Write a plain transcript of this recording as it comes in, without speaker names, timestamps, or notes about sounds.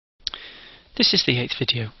This is the 8th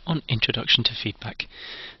video on Introduction to Feedback.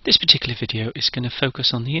 This particular video is going to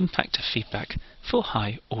focus on the impact of feedback for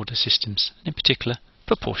high order systems, and in particular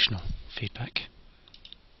proportional feedback.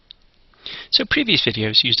 So previous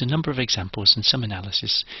videos used a number of examples and some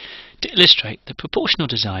analysis to illustrate that proportional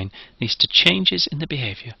design leads to changes in the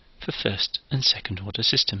behaviour for first and second order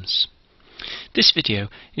systems. This video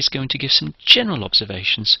is going to give some general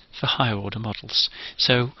observations for higher order models.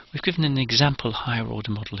 So we've given an example higher order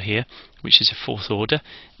model here, which is a fourth order,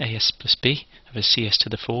 as plus b of a cs to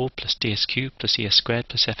the 4 plus ds cubed plus es squared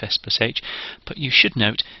plus fs plus h. But you should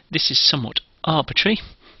note this is somewhat arbitrary.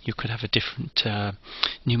 You could have a different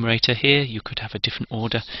numerator here, you could have a different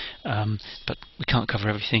order, but we can't cover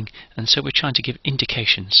everything, and so we're trying to give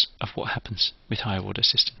indications of what happens with higher order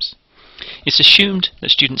systems. It's assumed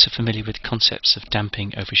that students are familiar with concepts of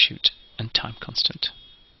damping, overshoot and time constant.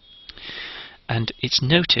 And it's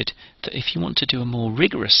noted that if you want to do a more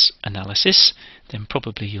rigorous analysis, then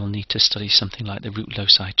probably you'll need to study something like the root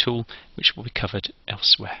loci tool, which will be covered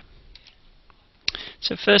elsewhere.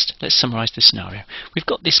 So first, let's summarise the scenario. We've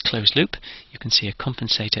got this closed loop. You can see a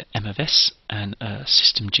compensator M of S and a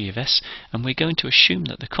system G of S, and we're going to assume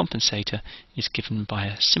that the compensator is given by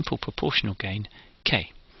a simple proportional gain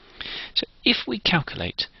K. So if we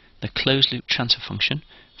calculate the closed loop transfer function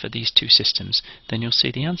for these two systems, then you'll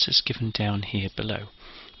see the answers given down here below.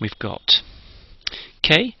 We've got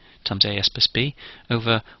K times AS plus B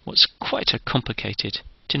over what's quite a complicated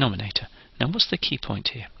denominator. Now what's the key point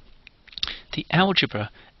here? The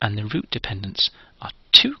algebra and the root dependence are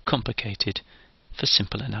too complicated for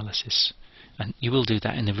simple analysis. And you will do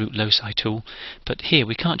that in the root loci tool, but here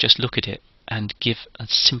we can't just look at it and give a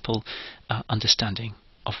simple understanding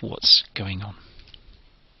of what's going on.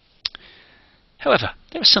 However,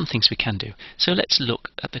 there are some things we can do. So let's look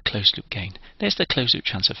at the closed loop gain. There's the closed loop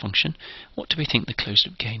transfer function. What do we think the closed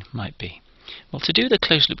loop gain might be? Well, to do the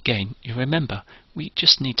closed loop gain, you remember, we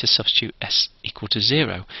just need to substitute s equal to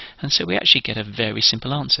 0, and so we actually get a very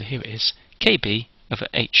simple answer. Here it is, kb over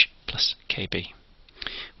h plus kb.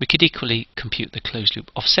 We could equally compute the closed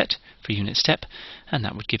loop offset for unit step, and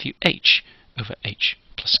that would give you h over h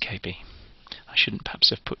plus kb. I shouldn't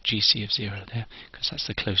perhaps have put gc of 0 there, because that's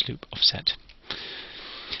the closed loop offset.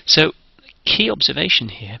 So, the key observation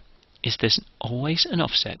here is there's always an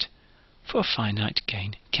offset for a finite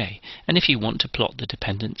gain k, and if you want to plot the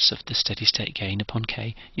dependence of the steady state gain upon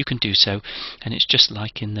k, you can do so, and it's just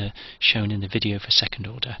like in the shown in the video for second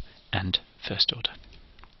order and first order.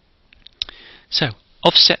 So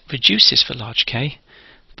offset reduces for large k,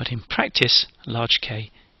 but in practice large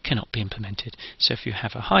k cannot be implemented. So if you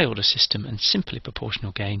have a high order system and simply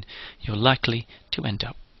proportional gain, you're likely to end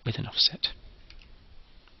up with an offset.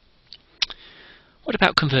 What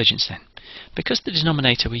about convergence then? Because the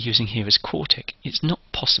denominator we're using here is quartic, it's not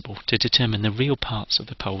possible to determine the real parts of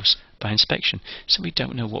the poles by inspection, so we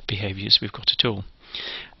don't know what behaviours we've got at all.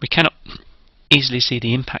 We cannot easily see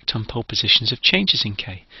the impact on pole positions of changes in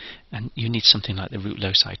k, and you need something like the root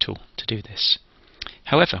loci tool to do this.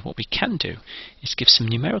 However, what we can do is give some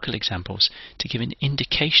numerical examples to give an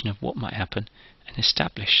indication of what might happen and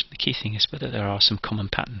establish, the key thing is whether there are some common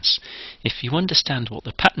patterns. If you understand what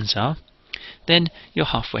the patterns are, then you're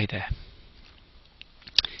halfway there.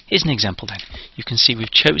 Here's an example then. You can see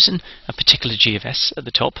we've chosen a particular g of s at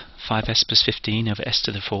the top, 5s plus 15 over s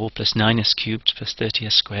to the 4 plus 9s cubed plus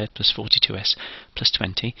 30s squared plus 42s plus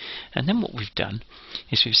 20, and then what we've done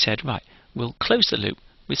is we've said, right, we'll close the loop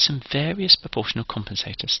with some various proportional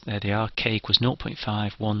compensators. There they are, k equals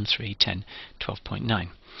 0.5, 1, 3, 10, 12.9.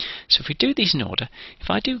 So if we do these in order, if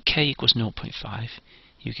I do k equals 0.5,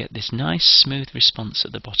 you get this nice smooth response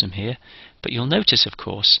at the bottom here, but you'll notice of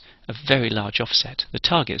course a very large offset. The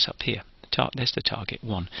target's up here, there's the target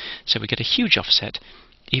 1, so we get a huge offset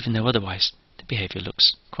even though otherwise the behaviour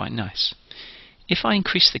looks quite nice. If I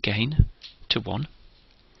increase the gain to 1,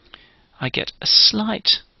 I get a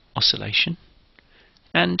slight oscillation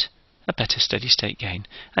and a better steady state gain,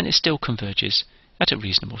 and it still converges at a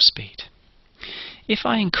reasonable speed. If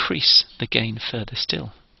I increase the gain further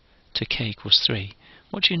still to k equals 3,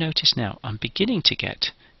 what do you notice now? I'm beginning to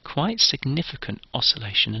get quite significant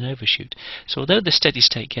oscillation and overshoot. So although the steady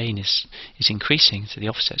state gain is increasing, so the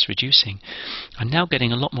offset's reducing, I'm now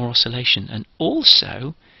getting a lot more oscillation, and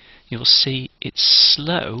also you'll see it's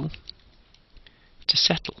slow to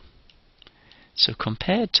settle. So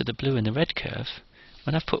compared to the blue and the red curve,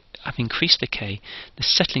 when I've increased the k, the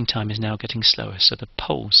settling time is now getting slower, so the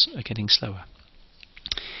poles are getting slower.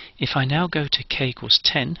 If I now go to k equals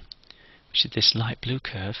 10, which is this light blue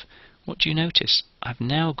curve, what do you notice? I've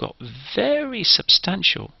now got very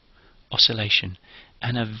substantial oscillation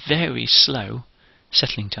and a very slow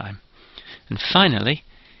settling time. And finally,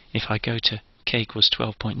 if I go to k equals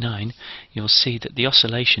 12.9, you'll see that the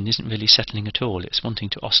oscillation isn't really settling at all. It's wanting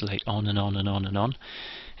to oscillate on and on and on and on.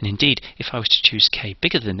 And indeed, if I was to choose k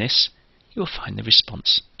bigger than this, you'll find the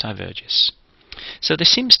response diverges. So there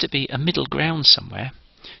seems to be a middle ground somewhere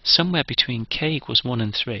between k equals 1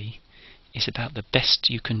 and 3 is about the best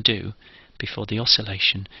you can do before the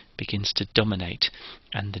oscillation begins to dominate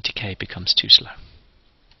and the decay becomes too slow.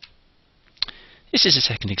 This is a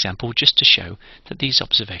second example just to show that these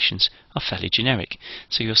observations are fairly generic.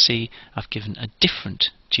 So you'll see I've given a different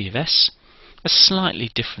g of s, a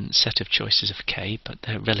slightly different set of choices of k, but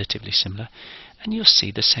they're relatively similar, and you'll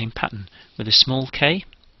see the same pattern with a small k,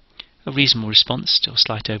 a reasonable response to a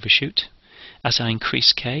slight overshoot. As I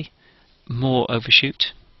increase k, more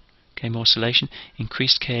overshoot, k more oscillation,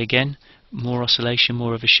 increased k again, more oscillation,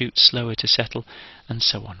 more overshoot, slower to settle, and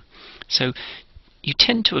so on. So you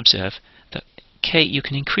tend to observe that k, you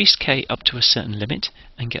can increase k up to a certain limit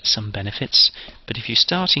and get some benefits, but if you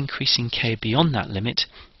start increasing k beyond that limit,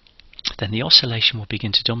 then the oscillation will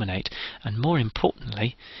begin to dominate, and more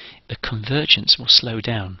importantly, the convergence will slow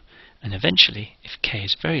down, and eventually, if k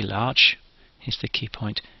is very large, here's the key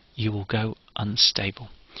point, you will go unstable,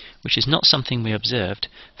 which is not something we observed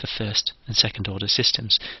for first and second order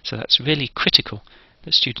systems. So that's really critical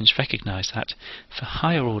that students recognize that for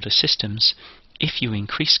higher order systems, if you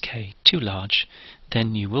increase k too large,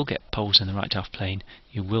 then you will get poles in the right half plane,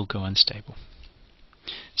 you will go unstable.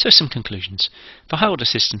 So some conclusions. For high order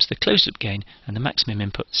systems, the closed loop gain and the maximum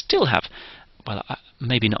input still have, well,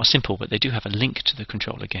 maybe not as simple, but they do have a link to the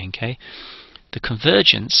controller gain k. The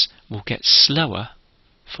convergence will get slower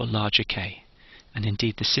for larger k, and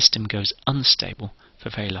indeed the system goes unstable for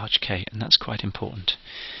very large k, and that's quite important.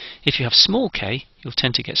 If you have small k, you'll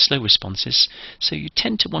tend to get slow responses, so you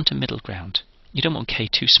tend to want a middle ground. You don't want k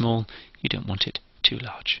too small, you don't want it too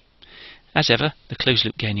large. As ever, the closed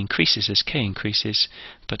loop gain increases as k increases,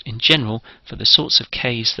 but in general, for the sorts of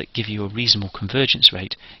k's that give you a reasonable convergence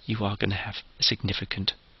rate, you are going to have a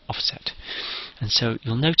significant offset. And so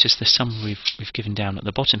you'll notice the summary we've given down at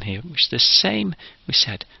the bottom here, which is the same we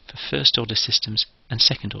said for first order systems and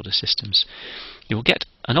second order systems. You will get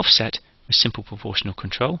an offset with simple proportional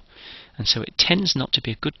control, and so it tends not to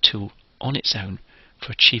be a good tool on its own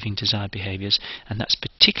for achieving desired behaviours, and that's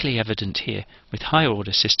particularly evident here with higher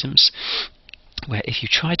order systems, where if you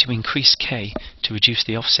try to increase k to reduce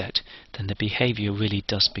the offset, then the behaviour really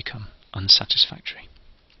does become unsatisfactory.